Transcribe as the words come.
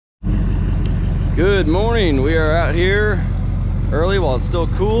Good morning. We are out here early while it's still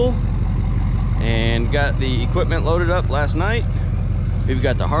cool and got the equipment loaded up last night. We've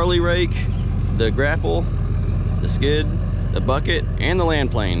got the Harley Rake, the grapple, the skid, the bucket, and the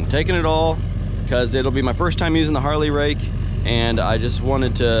land plane. Taking it all because it'll be my first time using the Harley Rake, and I just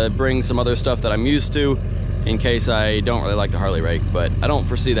wanted to bring some other stuff that I'm used to in case I don't really like the Harley Rake, but I don't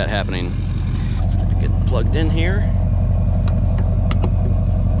foresee that happening. So get plugged in here.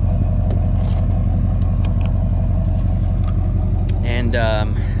 And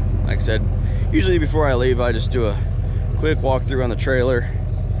like I said, usually before I leave, I just do a quick walkthrough on the trailer,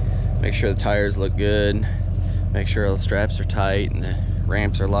 make sure the tires look good, make sure all the straps are tight and the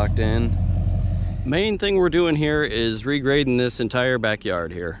ramps are locked in. Main thing we're doing here is regrading this entire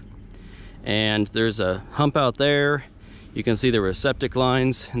backyard here. And there's a hump out there. You can see there were septic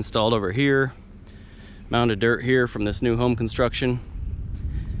lines installed over here, mound of dirt here from this new home construction.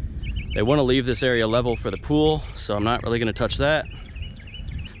 They want to leave this area level for the pool, so I'm not really going to touch that.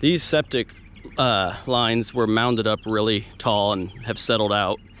 These septic lines were mounded up really tall and have settled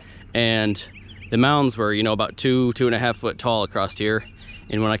out, and the mounds were, you know, about 2.5 foot tall across here.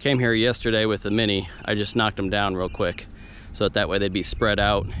 And when I came here yesterday with the Mini, I just knocked them down real quick so that way they'd be spread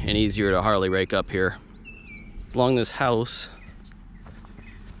out and easier to Harley rake up here. Along this house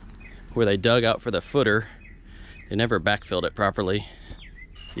where they dug out for the footer, they never backfilled it properly.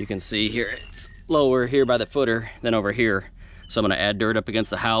 You can see here it's lower here by the footer than over here. So I'm going to add dirt up against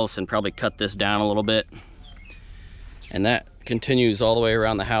the house and probably cut this down a little bit. And that continues all the way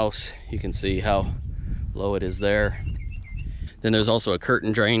around the house. You can see how low it is there. Then there's also a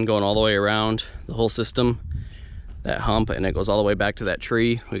curtain drain going all the way around the whole system, that hump, and it goes all the way back to that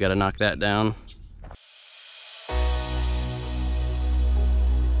tree. We got to knock that down.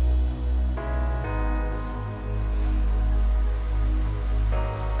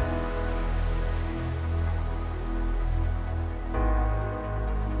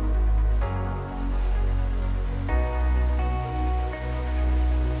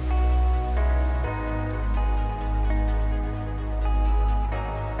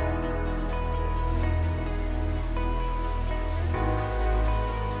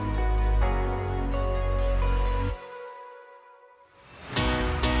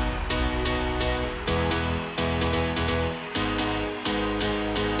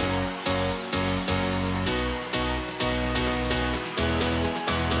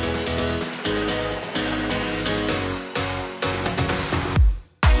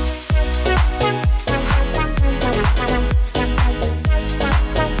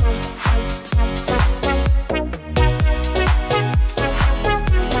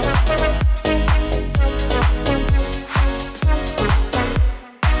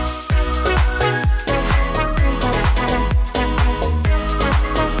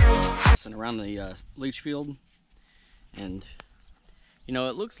 Around the leach field, and you know,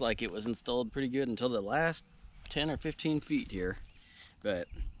 it looks like it was installed pretty good until the last 10 or 15 feet here, but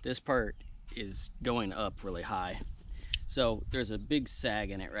this part is going up really high, so there's a big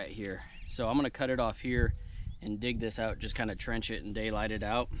sag in it right here. So I'm going to cut it off here and dig this out, just kind of trench it and daylight it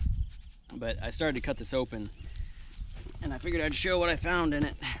out. But I started to cut this open and I figured I'd show what I found in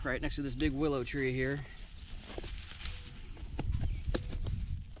it right next to this big willow tree here.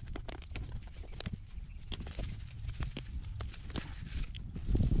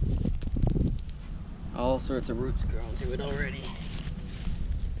 All sorts of roots growing to it already.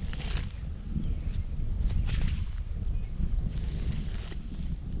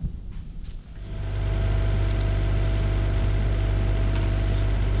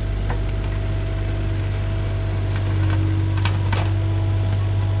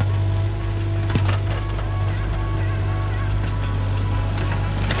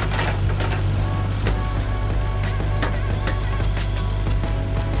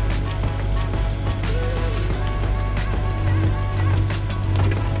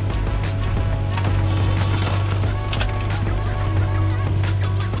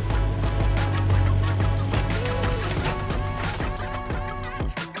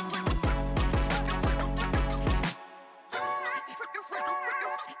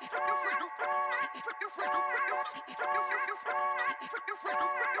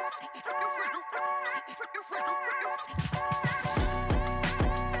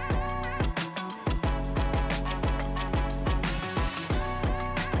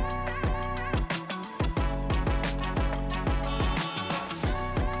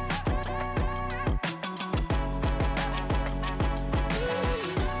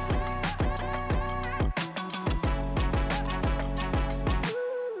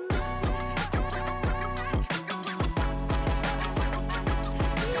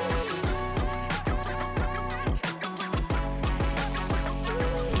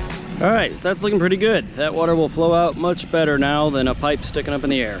 All right, so that's looking pretty good. That water will flow out much better now than a pipe sticking up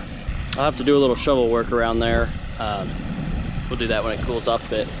in the air. I'll have to do a little shovel work around there. We'll do that when it cools off a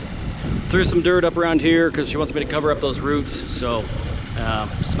bit. Threw some dirt up around here because she wants me to cover up those roots. So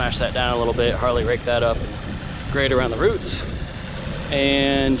smash that down a little bit, Harley rake that up, and grade around the roots.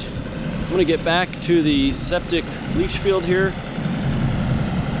 And I'm gonna get back to the septic leach field here.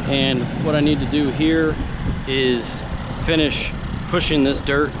 And what I need to do here is finish pushing this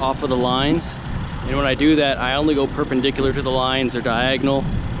dirt off of the lines. And when I do that, I only go perpendicular to the lines or diagonal.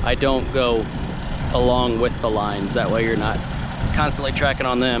 I don't go along with the lines. That way you're not constantly tracking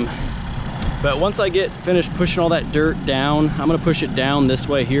on them. But once I get finished pushing all that dirt down, I'm gonna push it down this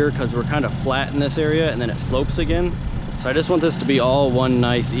way here because we're kind of flat in this area and then it slopes again. So I just want this to be all one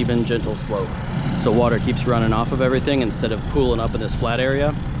nice, even, gentle slope. So water keeps running off of everything instead of pooling up in this flat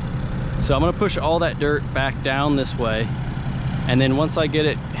area. So I'm gonna push all that dirt back down this way. And then once I get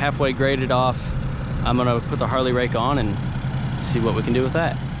it halfway graded off, I'm gonna put the Harley rake on and see what we can do with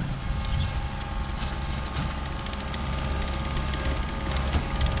that.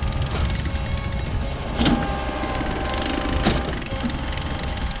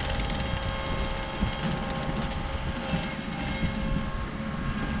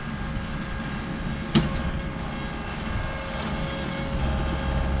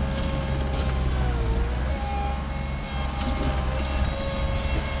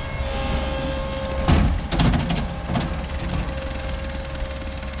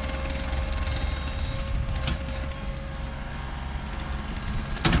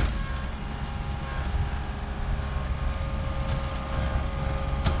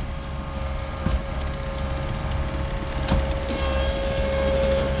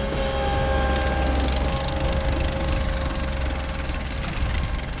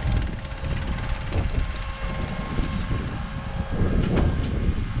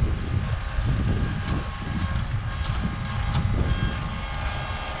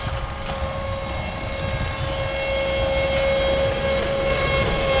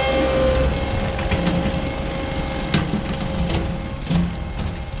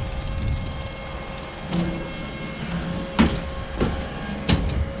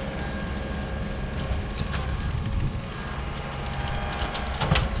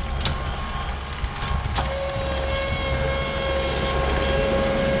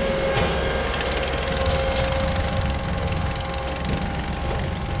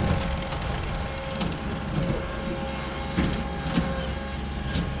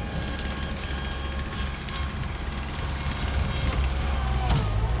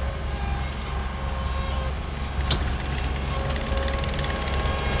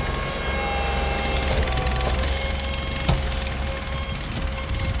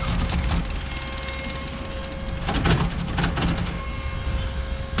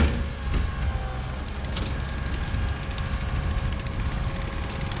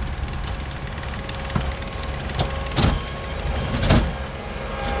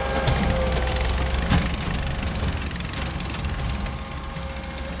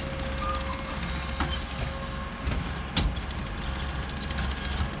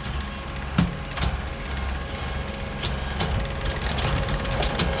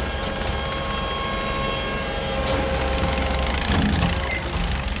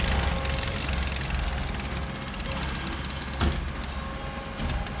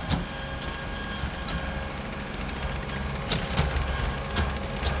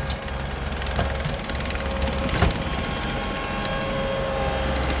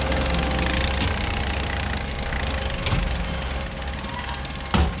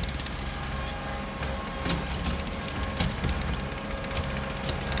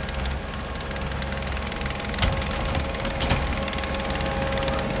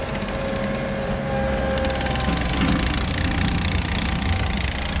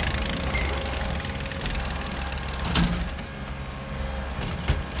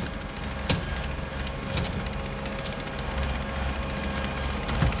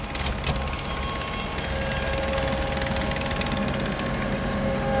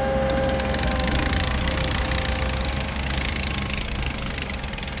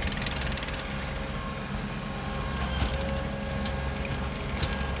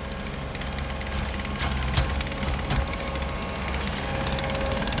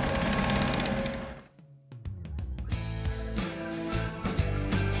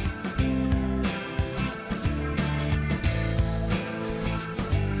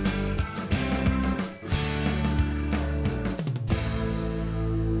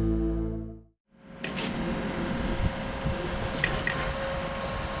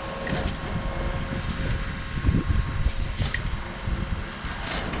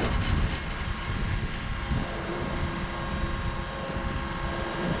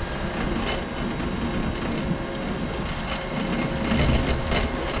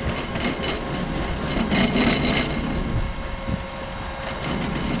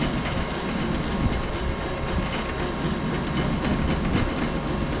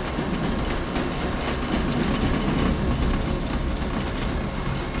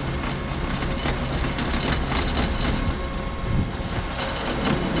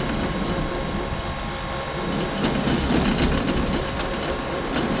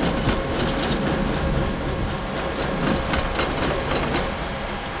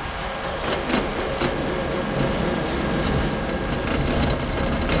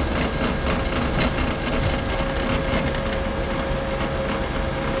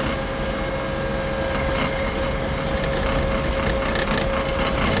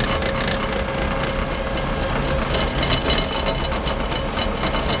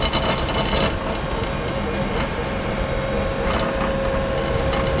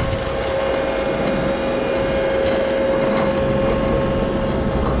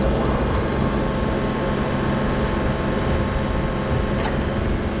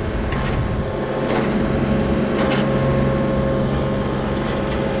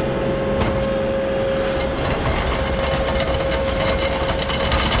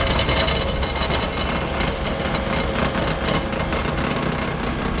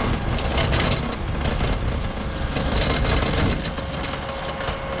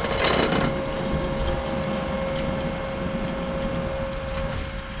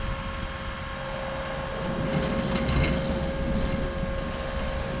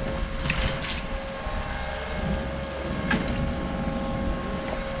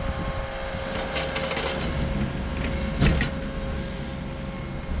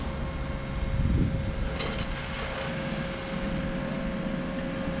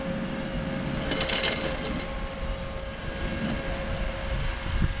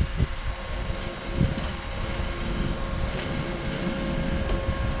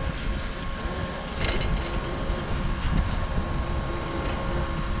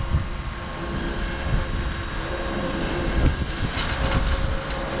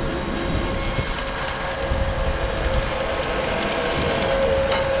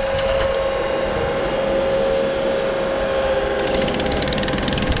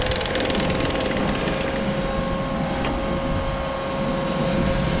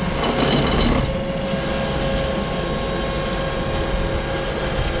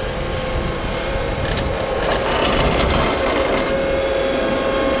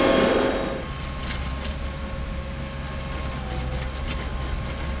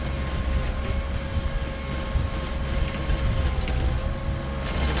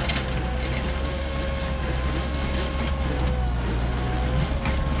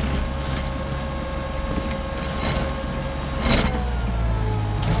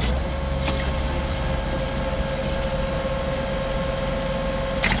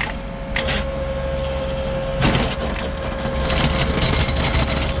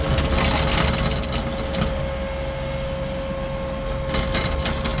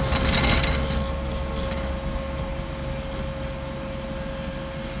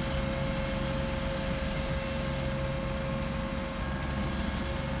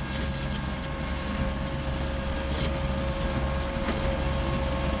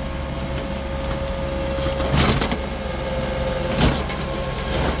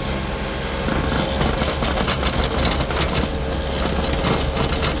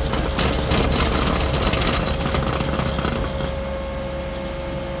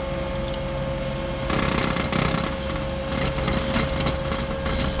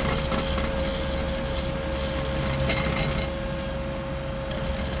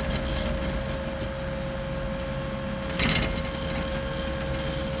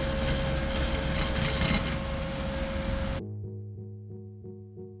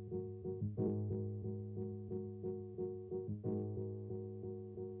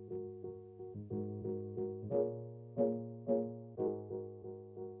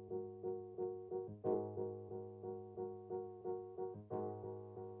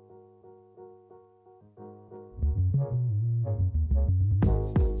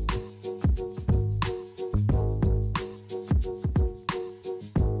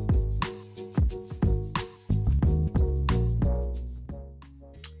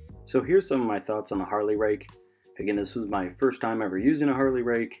 So here's some of my thoughts on the Harley Rake. Again, this was my first time ever using a Harley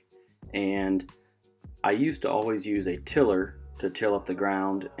Rake, and I used to always use a tiller to till up the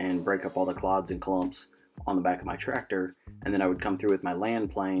ground and break up all the clods and clumps on the back of my tractor, and then I would come through with my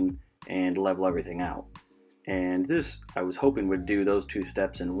land plane and level everything out. And this, I was hoping, would do those two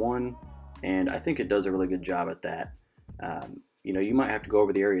steps in one, and I think it does a really good job at that. You know, you might have to go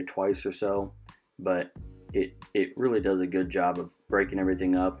over the area twice or so, but it really does a good job of breaking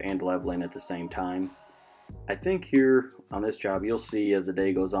everything up and leveling at the same time. I think here on this job you'll see as the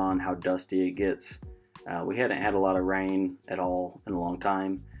day goes on how dusty it gets. We hadn't had a lot of rain at all in a long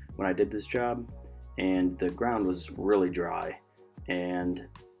time when I did this job, and the ground was really dry, and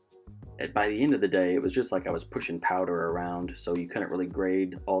by the end of the day it was just like I was pushing powder around, so you couldn't really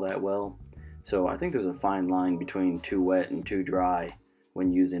grade all that well. So I think there's a fine line between too wet and too dry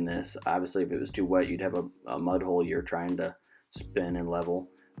when using this. Obviously if it was too wet you'd have a mud hole you're trying to spin and level,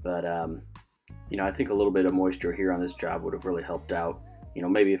 but you know, I think a little bit of moisture here on this job would have really helped out. You know,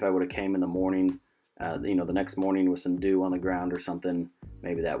 maybe if I would have came in the morning, you know, the next morning with some dew on the ground or something,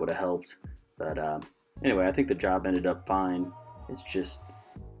 maybe that would have helped. But anyway, I think the job ended up fine. It's just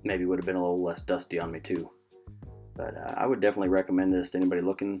maybe would have been a little less dusty on me too. But I would definitely recommend this to anybody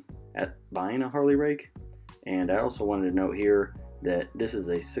looking at buying a Harley Rake. And I also wanted to note here that this is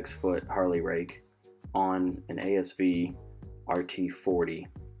a 6-foot Harley Rake on an ASV RT40,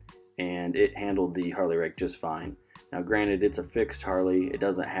 and it handled the Harley Rake just fine. Now granted, it's a fixed Harley, it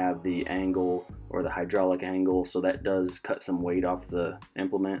doesn't have the angle or the hydraulic angle, so that does cut some weight off the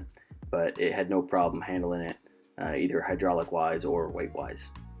implement, but it had no problem handling it either hydraulic wise or weight wise.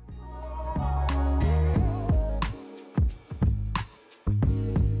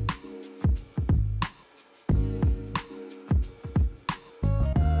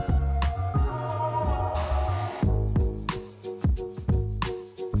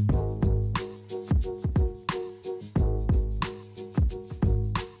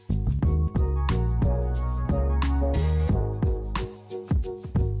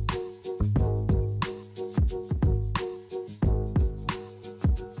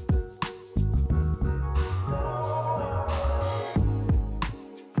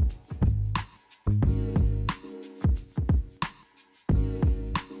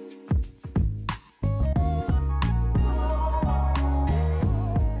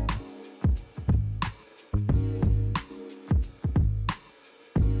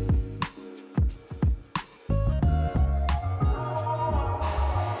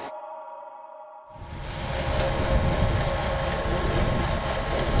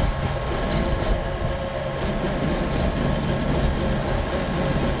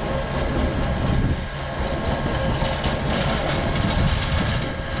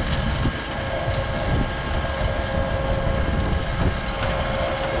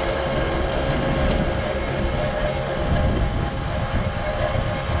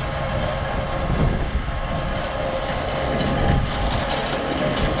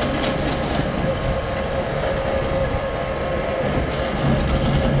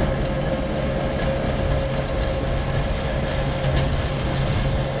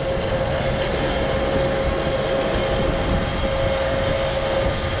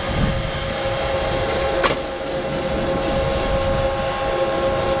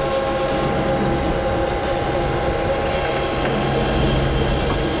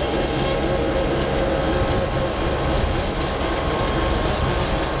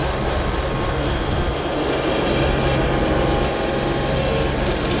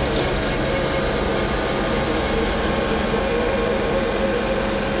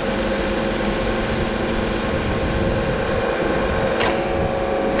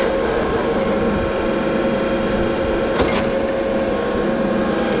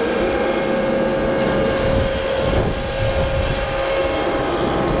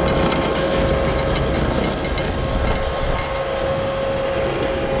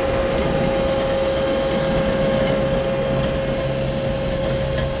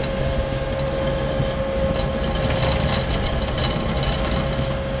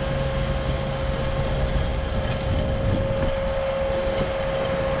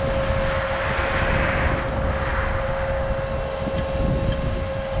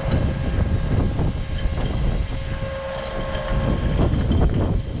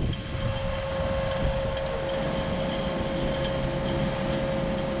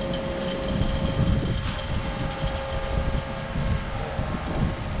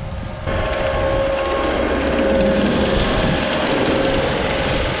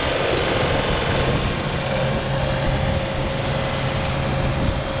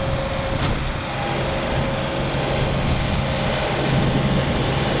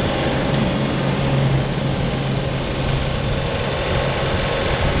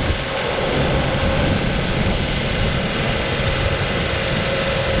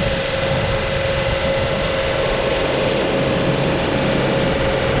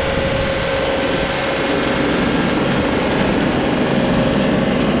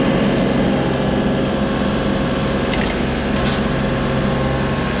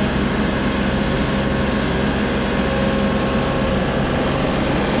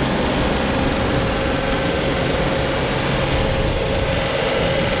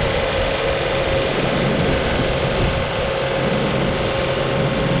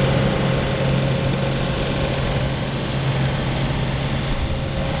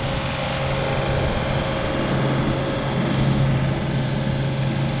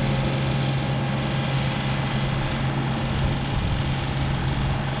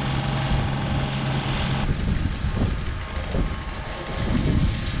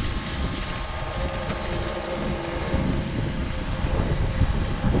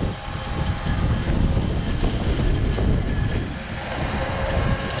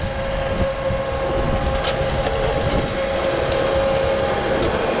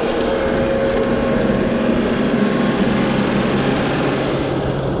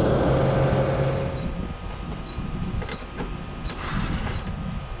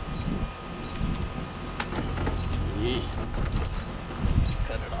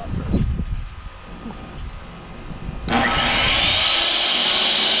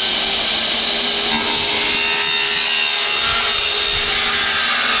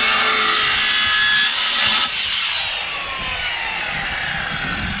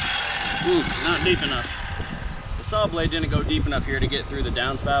 Not deep enough. The saw blade didn't go deep enough here to get through the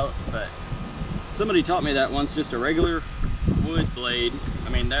downspout, but somebody taught me that once. Just a regular wood blade, I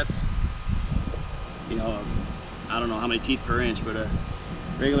mean, that's, you know, I don't know how many teeth per inch, but a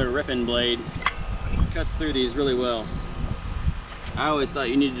regular ripping blade cuts through these really well. I always thought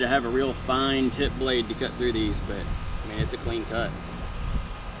you needed to have a real fine tip blade to cut through these, but I mean, it's a clean cut.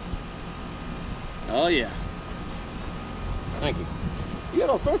 Oh yeah. Thank you. You got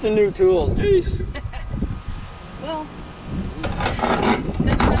all sorts of new tools, jeez. Well,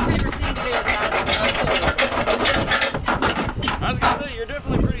 that's my favorite thing to do without I was gonna say, you're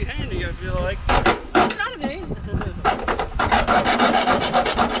definitely pretty handy, I feel like. I'm proud of me.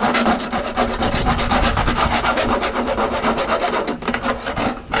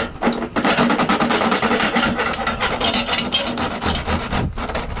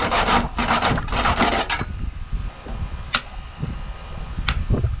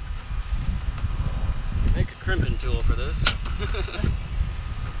 Make a crimping tool for this.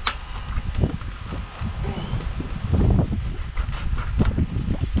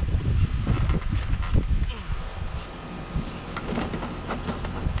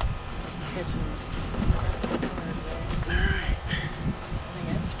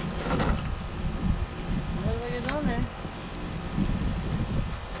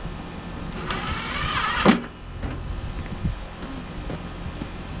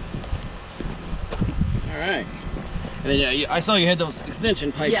 Alright. And then, yeah, I saw you had those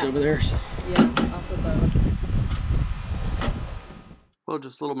extension pipes over there. So. Yeah, I'll put those. Well,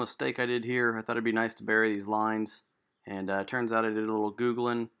 just a little mistake I did here. I thought it'd be nice to bury these lines, and turns out I did a little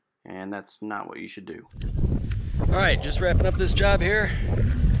Googling, and that's not what you should do. Alright, just wrapping up this job here.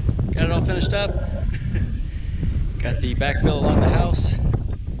 Got it all finished up. Got the backfill along the house.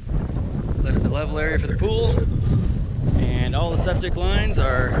 Left the level area for the pool. And all the septic lines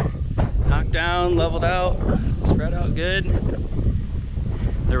are knocked down, leveled out, spread out good.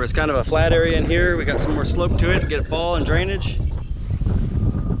 There was kind of a flat area in here. We got some more slope to it to get fall and drainage.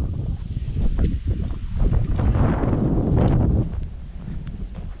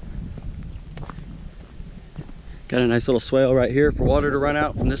 Got a nice little swale right here for water to run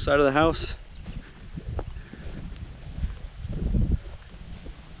out from this side of the house.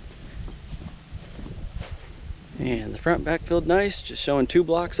 And the front backfilled nice, just showing 2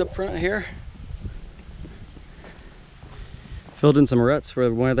 blocks up front here. Filled in some ruts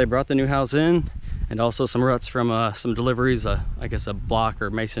for when they brought the new house in, and also some ruts from some deliveries, I guess a block or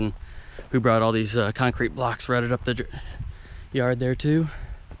mason who brought all these concrete blocks rutted up the yard there too.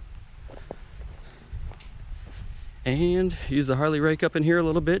 And use the Harley Rake up in here a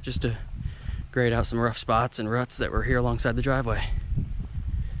little bit just to grade out some rough spots and ruts that were here alongside the driveway.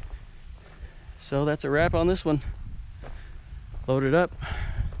 So that's a wrap on this one. Loaded up,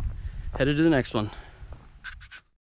 headed to the next one.